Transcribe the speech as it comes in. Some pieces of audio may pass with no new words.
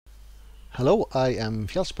Hello, I am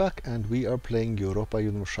Fjallsback and we are playing Europa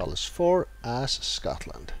Universalis 4 as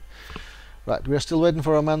Scotland. Right, we are still waiting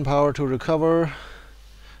for our manpower to recover.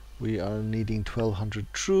 We are needing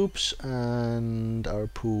 1200 troops and our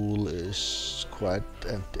pool is quite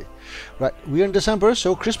empty. Right, we are in December,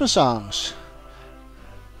 so Christmas songs.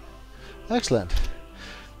 Excellent.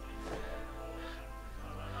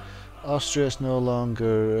 Austria is no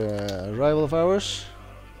longer a rival of ours.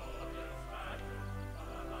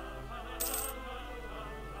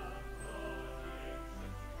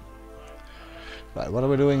 Right, what are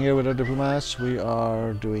we doing here with our diplomats? We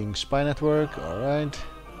are doing spy network, alright.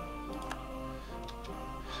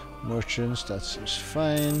 Merchants, that seems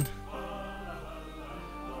fine.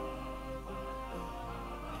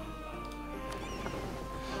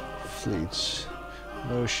 Fleets.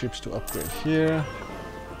 No ships to upgrade here.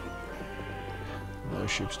 No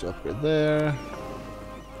ships to upgrade there.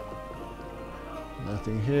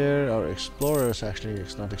 Nothing here. Our explorers actually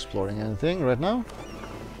is not exploring anything right now.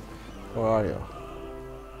 Or are you?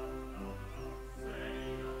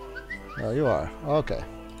 Oh, you are. Okay.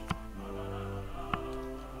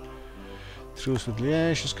 Truce with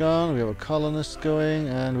Liège is gone. We have a colonist going,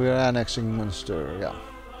 and we are annexing Munster. Yeah.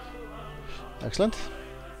 Excellent.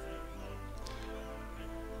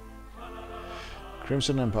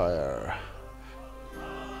 Crimson Empire.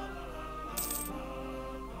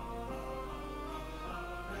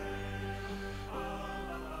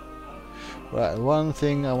 Right, one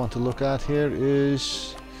thing I want to look at here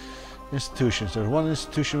is institutions. There's one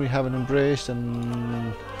institution we haven't embraced,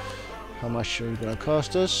 and how much are you going to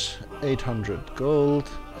cost us? 800 gold.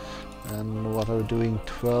 And what are we doing?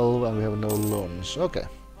 12, and we have no loans. Okay,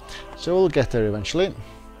 so we'll get there eventually.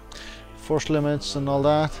 Force limits and all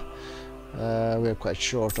that. We are quite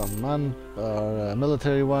short on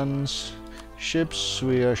military ones. Ships,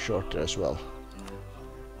 we are short there as well.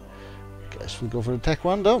 Guess we'll go for the tech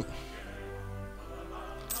one though.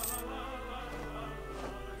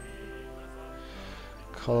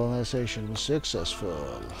 Colonization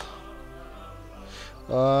successful.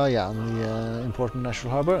 Yeah, on the important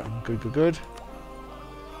natural harbor. Good, good, good.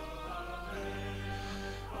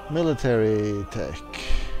 Military tech.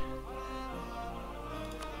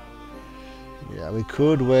 Yeah, we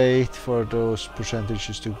could wait for those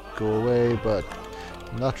percentages to go away, but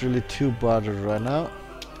not really too bothered right now.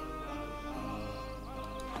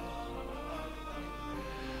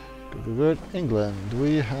 Good, good, good. England,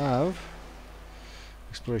 we have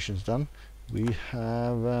explorations done. We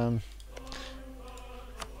have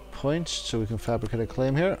points, so we can fabricate a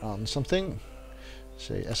claim here on something.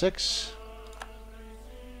 Say Essex.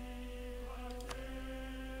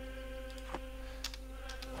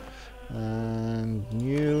 And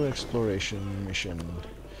new exploration mission.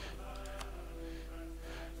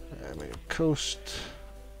 Maybe coast.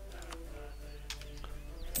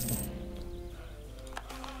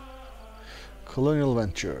 Colonial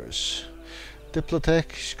Ventures.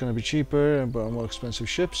 Diplotech is going to be cheaper and more expensive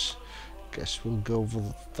ships. Guess we'll go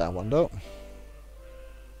with that one though.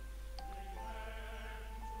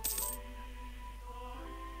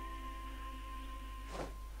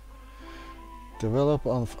 Develop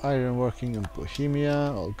on ironworking in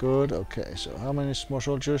Bohemia. All good. Okay, so how many more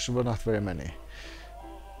soldiers? Well, not very many.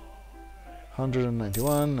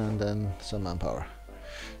 191 and then some manpower.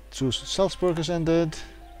 Truce with Salzburg has ended.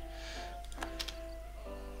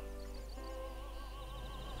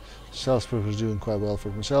 Salzburg is doing quite well for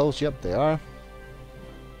themselves. Yep, they are.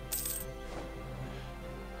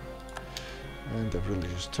 End of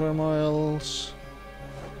religious turmoils.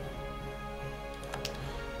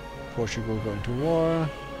 Portugal going to war.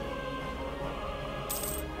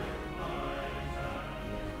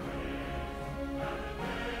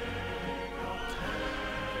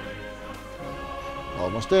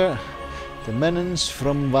 Almost there. The Menens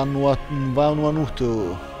from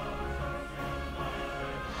Vanuatu.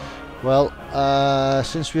 Well,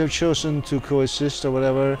 since we have chosen to coexist or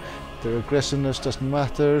whatever, their aggressiveness doesn't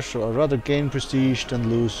matter, so I'd rather gain prestige than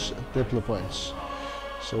lose diplo points.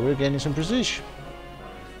 So we're gaining some prestige.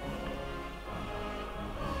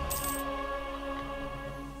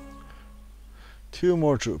 Two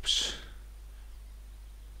more troops.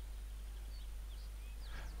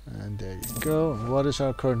 And there you go. What is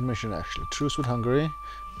our current mission actually? Truce with Hungary.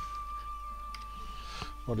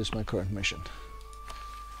 What is my current mission?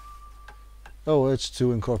 Oh, it's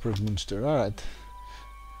to incorporate Munster. Alright.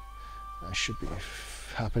 That should be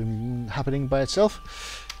happening by itself.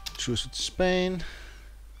 Truce with Spain.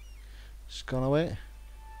 It's gone away.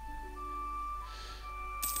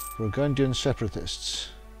 Burgundian separatists.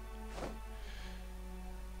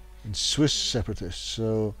 And Swiss separatists.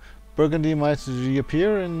 So Burgundy might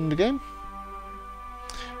reappear in the game.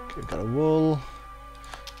 Okay, got a wool.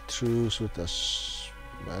 Truce with this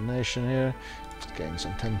nation here. Just getting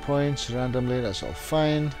some 10 points randomly, that's all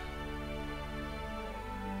fine.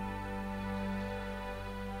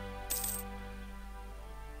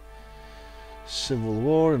 Civil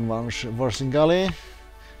war in Varsingali.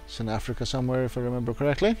 It's in Africa somewhere if I remember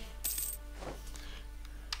correctly.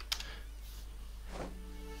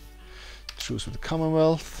 Truce with the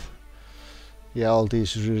Commonwealth. Yeah, all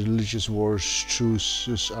these religious wars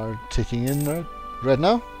truces are ticking in right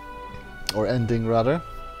now, or ending rather.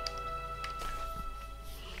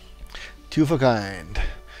 Two of a kind.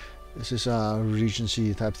 This is a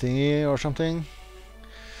regency type thingy or something.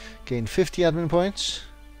 Gain 50 admin points,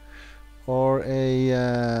 or a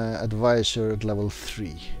advisor at level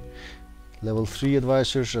 3. Level 3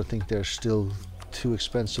 advisors, I think they're still too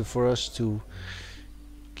expensive for us to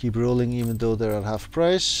keep rolling, even though they're at half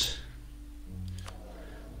price.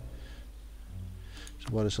 So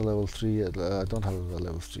what is a level 3? I don't have a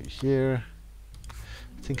level 3 here.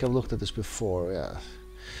 I think I've looked at this before, yeah.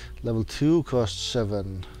 Level 2 costs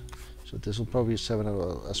 7, so this will probably be 7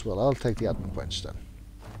 as well. I'll take the admin points then.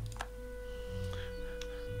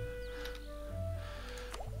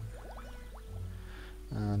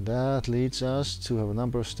 And that leads us to have a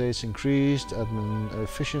number of states increased, admin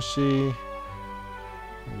efficiency.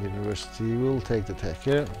 University will take the tech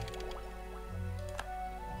here.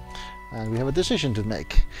 And we have a decision to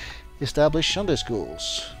make. Establish Sunday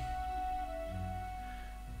schools.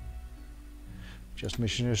 Just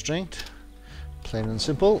missionary strength. Plain and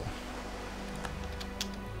simple.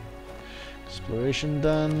 Exploration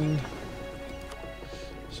done.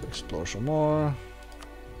 So explore some more.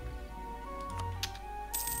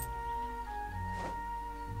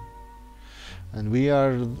 And we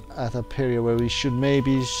are at a period where we should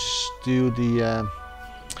maybe do the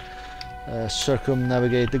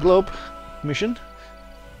circumnavigate the globe mission.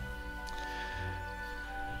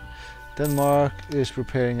 Denmark is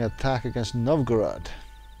preparing an attack against Novgorod.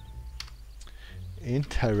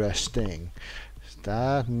 Interesting.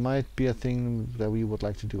 That might be a thing that we would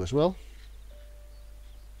like to do as well.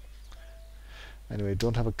 Anyway,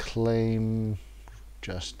 don't have a claim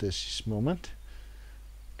just this moment.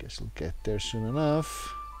 Guess we'll get there soon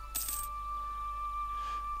enough.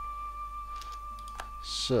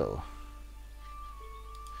 So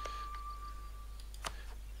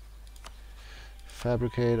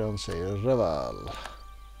fabricate on say Reval.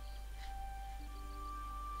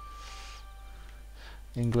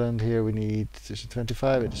 England here we need, is it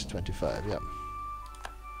 25? It is 25, yeah.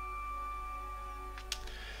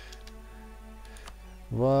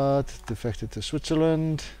 What? Defected to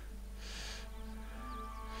Switzerland.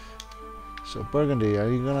 So Burgundy, are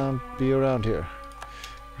you gonna be around here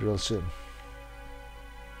real soon?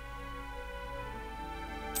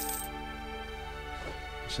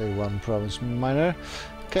 Say one province minor.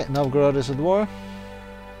 Okay, Novgorod is at war.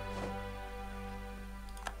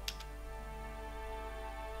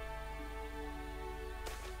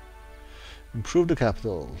 Improve the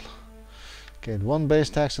capital. Gain one base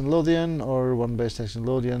tax in Lothian, or one base tax in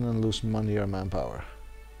Lothian and lose money or manpower.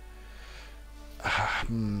 I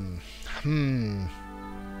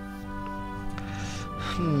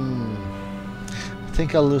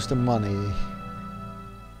think I'll lose the money.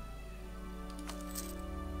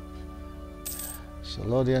 So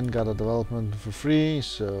Lothian got a development for free,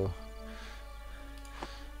 so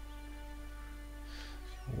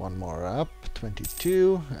one more up,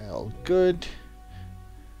 22, all good.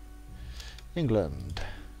 England.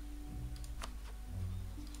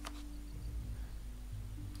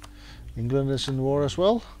 England is in war as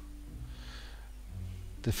well.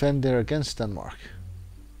 Defend there against Denmark.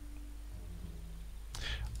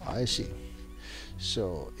 I see.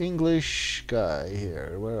 So English guy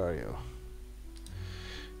here, where are you?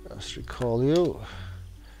 Just recall you.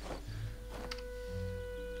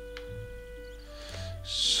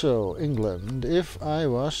 So England, if I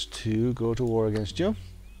was to go to war against you,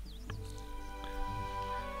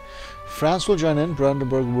 France will join in,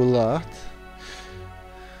 Brandenburg will not.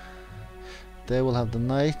 They will have the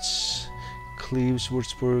Knights, Cleves,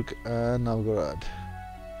 Würzburg and Novgorod.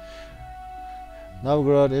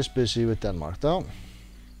 Novgorod is busy with Denmark though.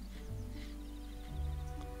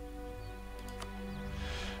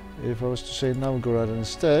 If I was to say Novgorod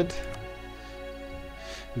instead,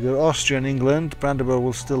 we got Austria and England, Brandenburg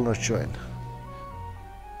will still not join.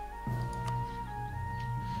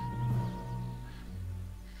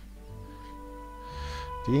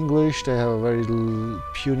 The English, they have a very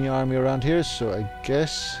puny army around here, so I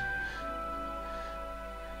guess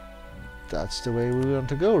that's the way we want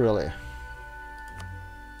to go, really.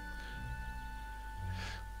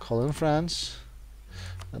 Call in France,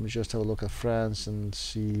 Let me just have a look at France and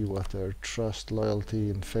see what their trust, loyalty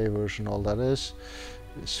and favors and all that is.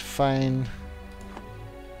 It's fine.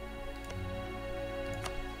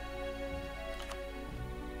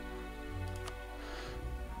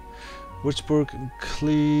 Würzburg and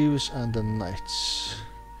Cleves and the Knights.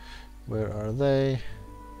 Where are they?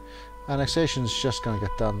 Annexation's just gonna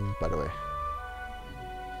get done, by the way.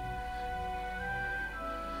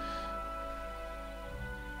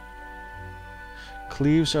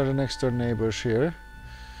 Cleves are the next door neighbors here.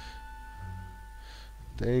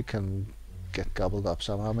 They can get gobbled up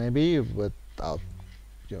somehow, maybe, without,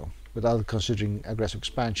 you know, without considering aggressive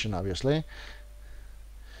expansion, obviously.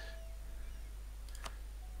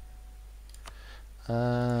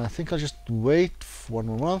 I think I'll just wait for 1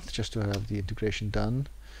 more month just to have the integration done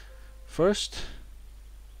first.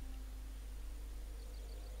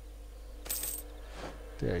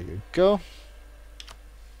 There you go.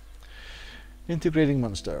 Integrating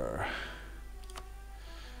Munster.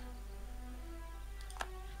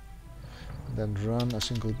 Then run a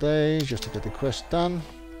single day just to get the quest done.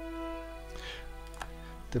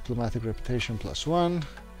 Diplomatic reputation +1.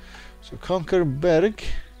 So conquer Berg,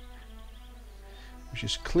 which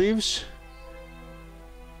is Cleves.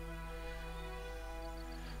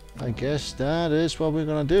 I guess that is what we're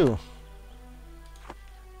gonna do.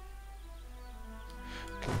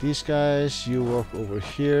 Okay, these guys, you walk over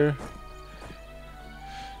here.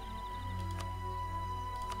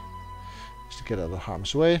 Just to get out of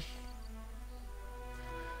harm's way.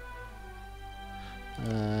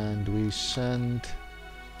 And we send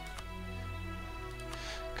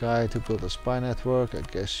guy to build a spy network. I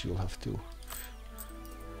guess you'll have to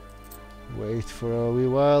wait for a wee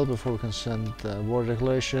while before we can send war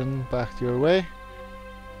declaration back to your way.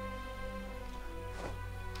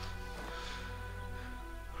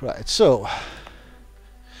 Right, so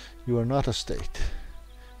you are not a state.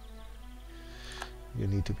 You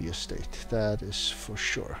need to be a state, that is for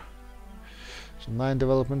sure. So 9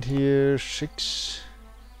 development here, 6,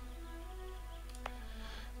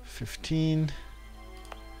 15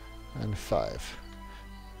 and 5.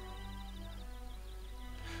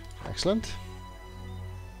 Excellent.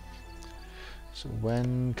 So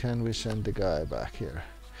when can we send the guy back here?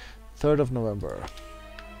 3rd of November.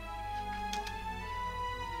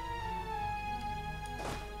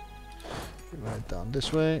 Right down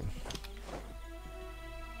this way.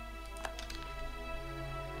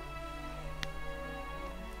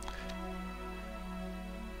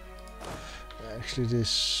 Actually,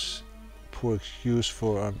 this poor excuse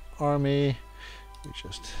for an army. We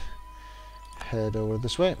just head over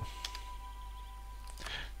this way.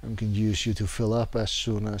 And we can use you to fill up as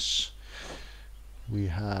soon as we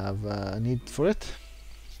have a need for it.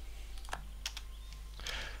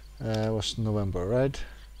 It was November, right?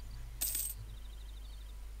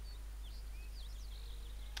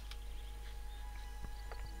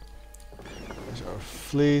 There's our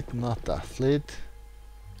fleet, not that fleet.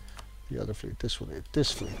 The other fleet, this one,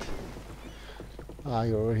 this fleet. Ah,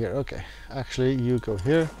 you're over here. Okay, actually, you go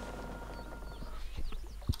here.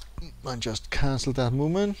 And just cancel that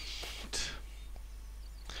movement.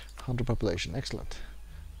 100 population, excellent.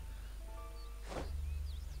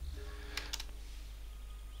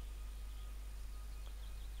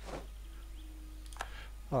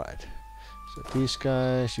 Alright, so these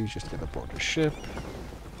guys, you just get aboard the ship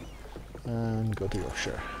and go to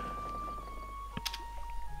Yorkshire.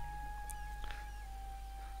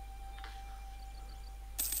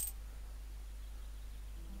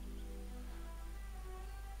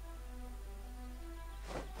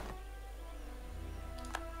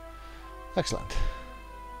 Excellent.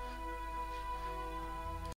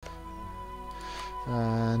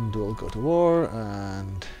 And we'll go to war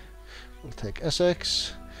and we'll take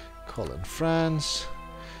Essex, call in France.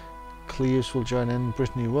 Cleves will join in,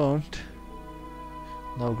 Brittany won't.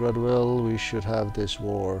 Novgorod will. We should have this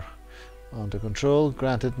war under control.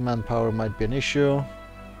 Granted, manpower might be an issue,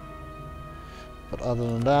 but other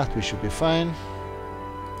than that we should be fine.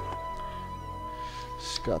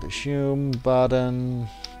 Scottish Hume, Baden,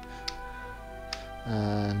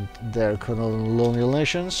 and their colonial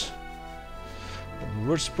nations. And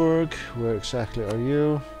Würzburg, where exactly are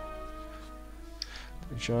you?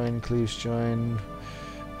 Join, Cleves join,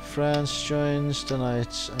 France joins, the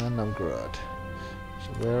Knights, and Novgorod.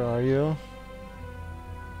 So where are you?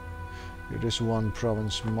 You're this one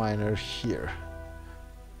province minor here.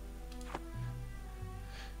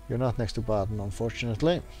 You're not next to Baden,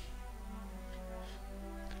 unfortunately.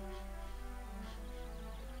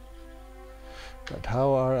 But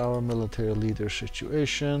how are our military leaders'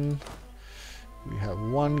 situation? We have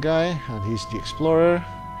one guy, and he's the explorer.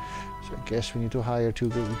 So I guess we need to hire two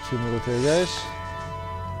military guys.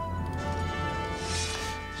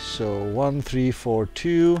 So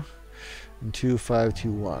 1342 and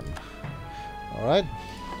 2521. Alright.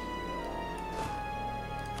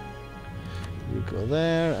 You go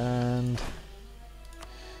there, and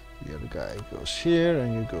the other guy goes here,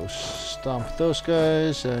 and you go stomp those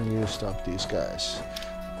guys, and you stomp these guys.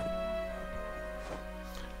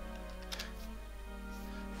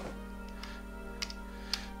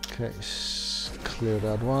 Okay, clear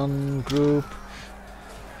that one group,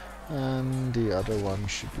 and the other one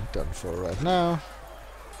should be done for right now.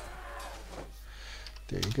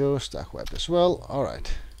 There you go, stack wipe as well.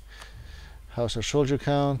 Alright. How's our soldier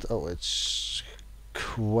count? Oh, it's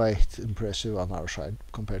quite impressive on our side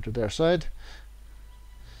compared to their side.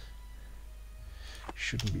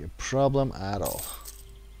 Shouldn't be a problem at all.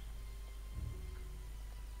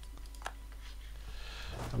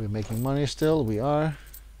 Are we making money still? We are.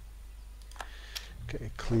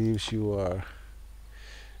 Okay, Cleves, you are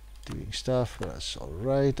doing stuff, but that's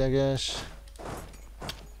alright, I guess.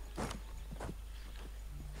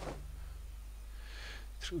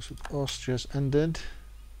 Truce with Austria's ended.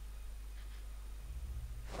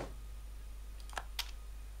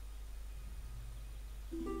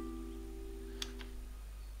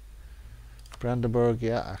 Brandenburg,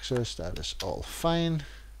 yeah, access, that is all fine.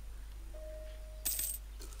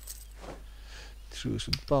 Truce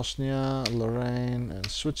with Bosnia, Lorraine, and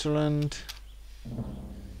Switzerland.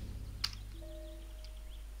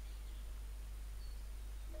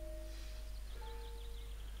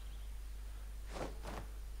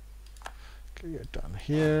 Okay, you're done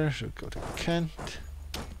here, so go to Kent.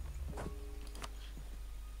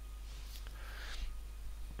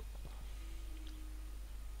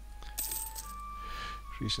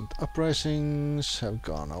 Recent uprisings have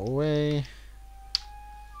gone away.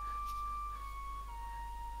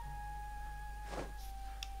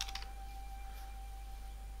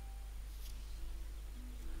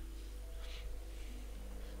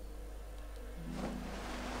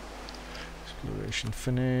 Exploration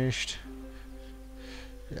finished.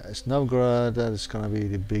 Yeah, it's Novgorod that is gonna be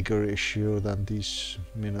the bigger issue than these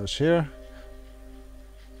minnows here.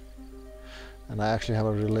 And I actually have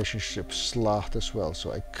a relationship slot as well,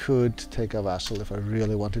 so I could take a vassal if I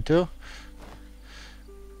really wanted to.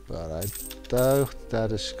 But I doubt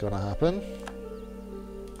that is gonna happen.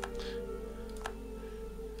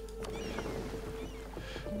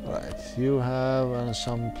 Alright, you have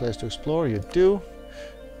some place to explore, you do.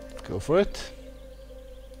 Go for it.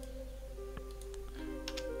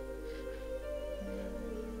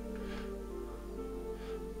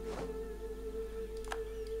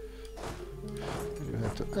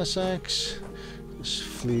 To Essex. This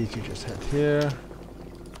fleet you just had here.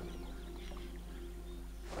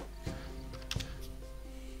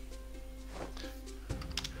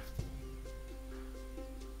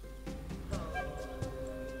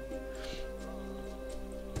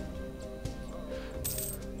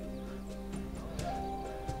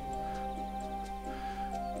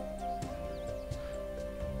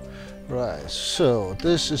 Right, so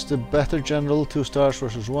this is the better general, 2 stars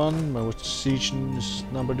versus 1. What siege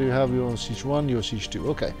number do you have? You're on siege 1, you're siege 2.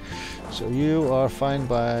 Okay, so you are fine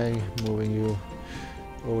by moving you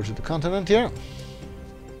over to the continent here.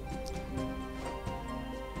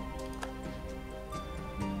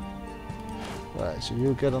 Right, so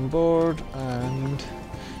you get on board and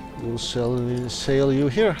we'll sail you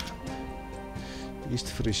here. East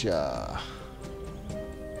Frisia.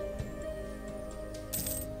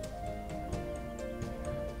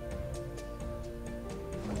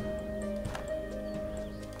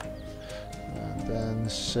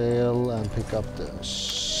 Sail and pick up the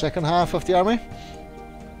second half of the army.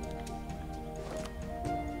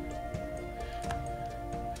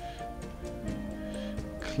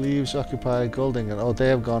 Cleves occupy Goldingen. Oh, they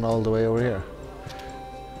have gone all the way over here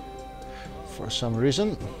for some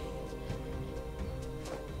reason.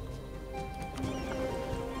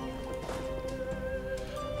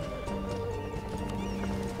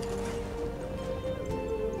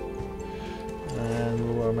 And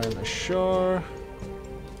move our men ashore.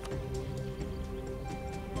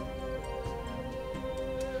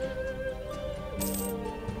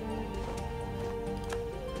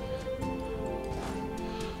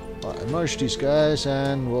 Merge these guys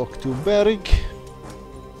and walk to Berg.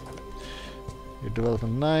 Your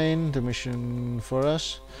development 9, the mission for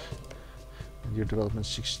us. And your development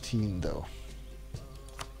 16 though.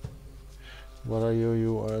 What are you?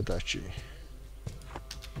 You are a duchy.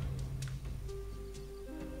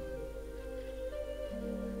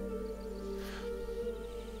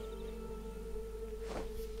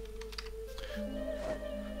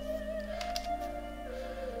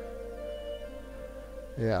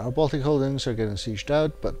 Yeah, our Baltic holdings are getting sieged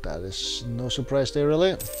out, but that is no surprise there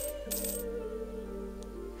really.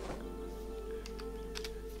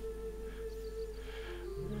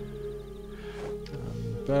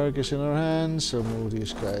 Berg is in our hands, so move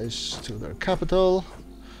these guys to their capital.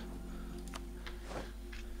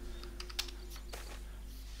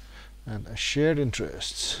 And a shared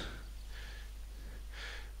interests.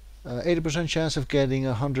 80% chance of getting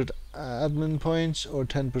 100 admin points, or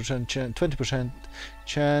 20%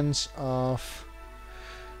 chance of,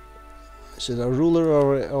 is it a ruler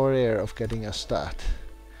or heir of getting a stat?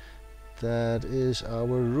 That is our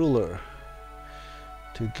ruler.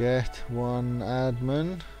 To get 1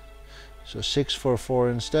 admin, so 6 for 4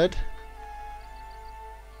 instead.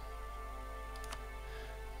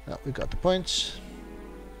 We got the points,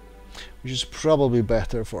 which is probably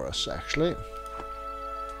better for us actually.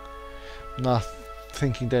 Not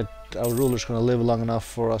thinking that our ruler is going to live long enough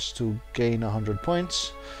for us to gain 100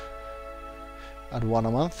 points at 1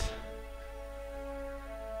 a month.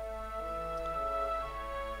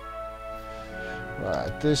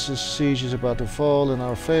 Right, this siege is about to fall in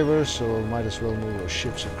our favor, so might as well move our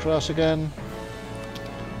ships across again.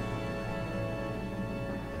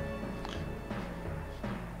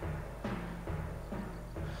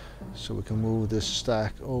 So we can move this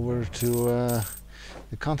stack over to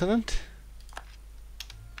the continent.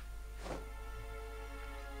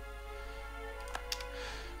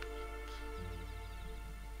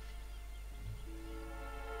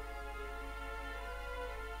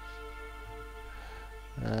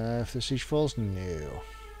 If the siege falls, no.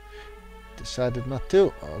 Decided not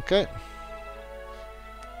to. Okay.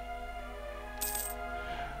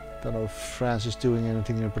 Don't know if France is doing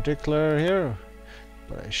anything in particular here,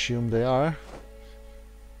 but I assume they are.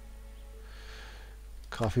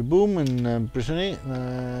 Coffee boom in Brittany.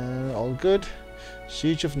 All good.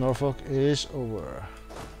 Siege of Norfolk is over.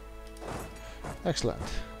 Excellent.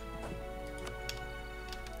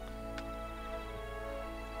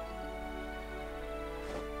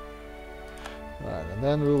 Right, and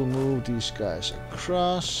then we'll move these guys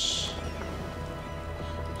across,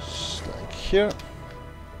 just like here.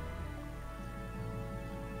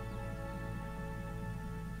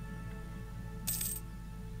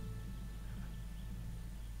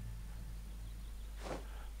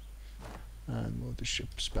 And move the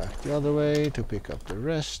ships back the other way to pick up the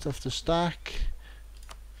rest of the stack.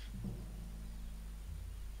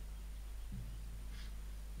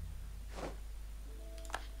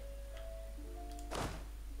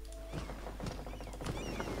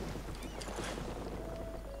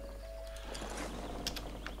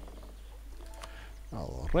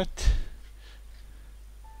 Alright.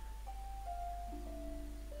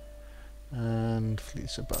 And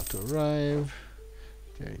fleet's about to arrive.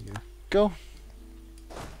 There you go.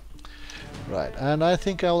 Right, and I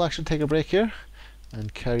think I will actually take a break here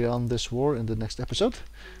and carry on this war in the next episode.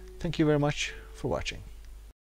 Thank you very much for watching.